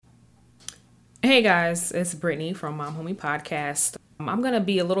Hey guys, it's Brittany from Mom Homie Podcast. I'm going to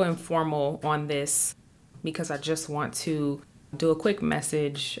be a little informal on this because I just want to do a quick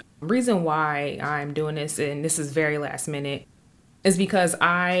message. Reason why I'm doing this, and this is very last minute, is because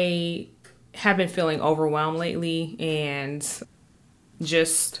I have been feeling overwhelmed lately and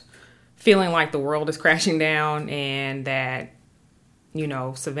just feeling like the world is crashing down and that,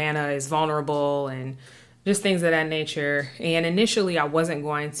 Savannah is vulnerable and just things of that nature. And initially, I wasn't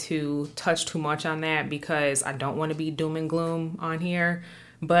going to touch too much on that because I don't want to be doom and gloom on here.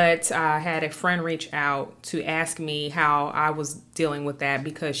 But I had a friend reach out to ask me how I was dealing with that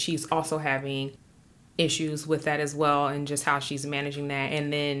because she's also having issues with that as well and just how she's managing that.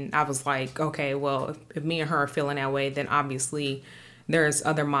 And then I was like, okay, well, if me and her are feeling that way, then obviously there's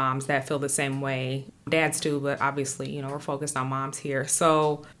other moms that feel the same way. Dads too, but obviously, we're focused on moms here.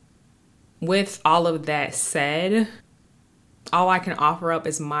 So with all of that said, all I can offer up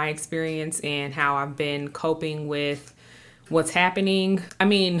is my experience and how I've been coping with what's happening. I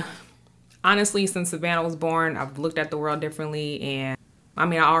mean, honestly, since Savannah was born, I've looked at the world differently. And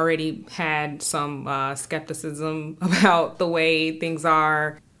I already had some skepticism about the way things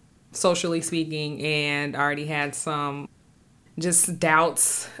are, socially speaking, and I already had some just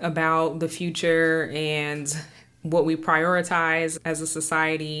doubts about the future and what we prioritize as a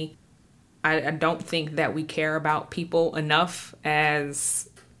society. I don't think that we care about people enough as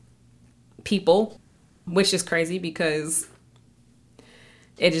people, which is crazy because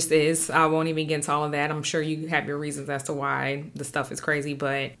it just is. I won't even get into all of that. I'm sure you have your reasons as to why the stuff is crazy.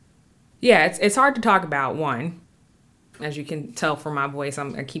 But yeah, it's hard to talk about. One, as you can tell from my voice,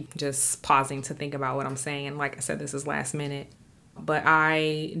 I keep just pausing to think about what I'm saying. And like I said, this is last minute. But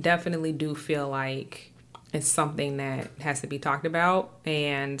I definitely do feel like it's something that has to be talked about.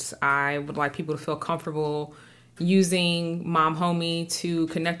 And I would like people to feel comfortable using Mom Homie to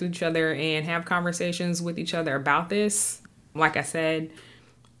connect with each other and have conversations with each other about this. Like I said,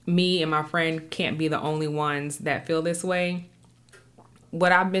 me and my friend can't be the only ones that feel this way.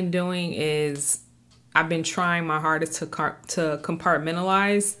 What I've been doing is I've been trying my hardest to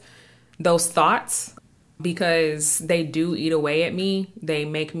compartmentalize those thoughts because they do eat away at me. They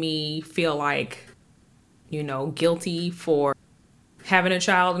make me feel like, guilty for having a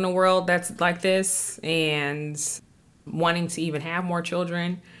child in a world that's like this and wanting to even have more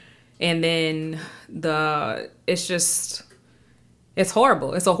children. And then it's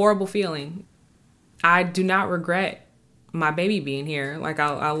horrible. It's a horrible feeling. I do not regret my baby being here. Like,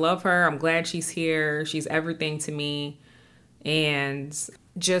 I love her. I'm glad she's here. She's everything to me. And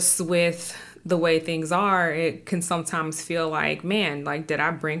just with the way things are, it can sometimes feel like, man, like, did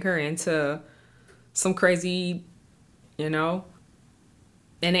I bring her into some crazy, And the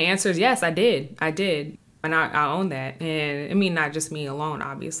answer is yes, I did. And I own that. And not just me alone,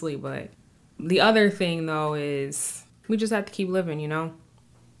 obviously, but the other thing though is we just have to keep living,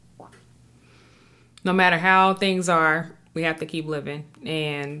 No matter how things are, we have to keep living.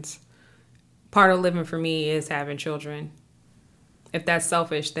 And part of living for me is having children. If that's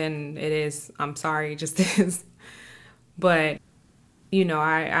selfish, then it is. I'm sorry, it just is. But,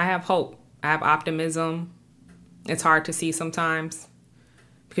 I have hope. I have optimism. It's hard to see sometimes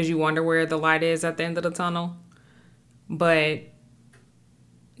because you wonder where the light is at the end of the tunnel. But,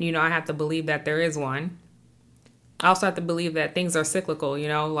 I have to believe that there is one. I also have to believe that things are cyclical,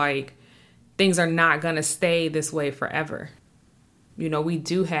 like things are not going to stay this way forever. We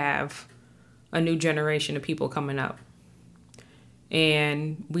do have a new generation of people coming up.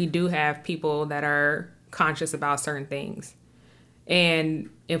 And we do have people that are conscious about certain things. And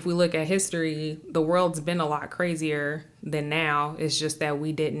if we look at history, the world's been a lot crazier than now. It's just that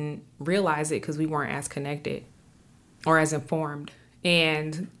we didn't realize it because we weren't as connected or as informed.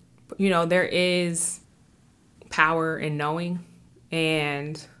 And, there is power in knowing.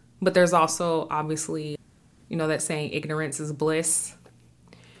 But there's also obviously, that saying ignorance is bliss.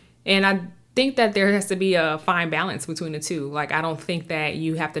 And I think that there has to be a fine balance between the two. Like, I don't think that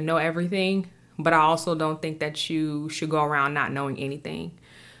you have to know everything, but I also don't think that you should go around not knowing anything.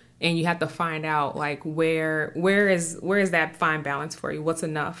 And you have to find out like where is that fine balance for you? What's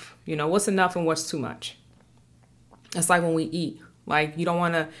enough? What's enough and what's too much? It's like when we eat. Like, you don't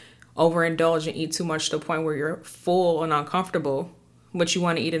want to overindulge and eat too much to the point where you're full and uncomfortable, but you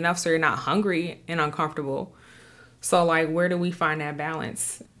want to eat enough so you're not hungry and uncomfortable. So like, where do we find that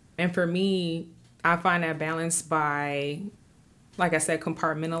balance? And for me, I find that balance by, like I said,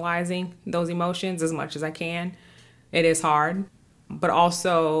 compartmentalizing those emotions as much as I can. It is hard, but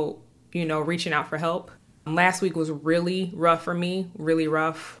also, reaching out for help. Last week was really rough for me, really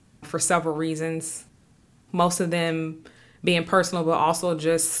rough for several reasons. Most of them being personal, but also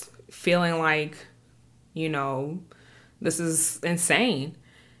just feeling like, you know, this is insane.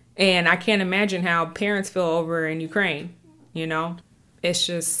 And I can't imagine how parents feel over in Ukraine, you know? It's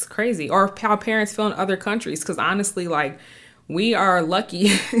just crazy. Or how parents feel in other countries. Because honestly, like, we are lucky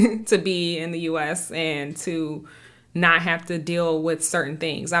to be in the US and to not have to deal with certain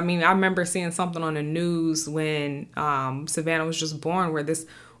things. I mean, I remember seeing something on the news when Savannah was just born, where this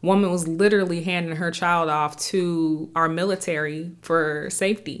woman was literally handing her child off to our military for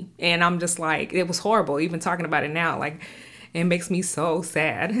safety. And I'm just like, it was horrible. Even talking about it now, like, it makes me so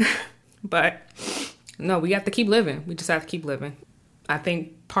sad. But no, we have to keep living. We just have to keep living. I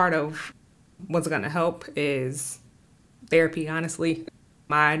think part of what's going to help is therapy, honestly.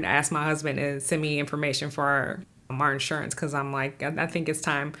 I asked my husband to send me information for our insurance because I'm like, I think it's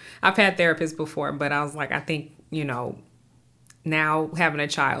time. I've had therapists before, but I was like, I think, you know, now having a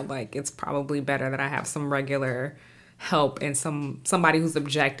child, like, it's probably better that I have some regular help and somebody who's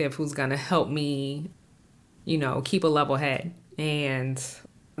objective, who's going to help me, you know, keep a level head. And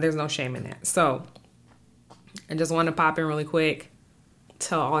there's no shame in that. So I just want to pop in really quick,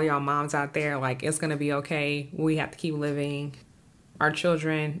 tell all y'all moms out there, like, it's going to be okay. We have to keep living. Our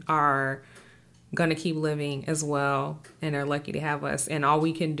children are going to keep living as well, and they're lucky to have us. And all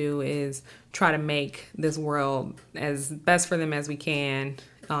we can do is try to make this world as best for them as we can,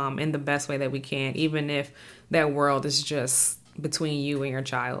 in the best way that we can, even if that world is just between you and your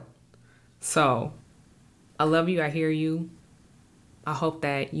child. So I love you. I hear you. I hope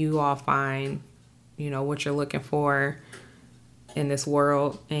that you all find, you know, what you're looking for in this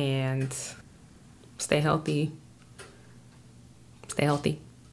world, and stay healthy. Stay healthy.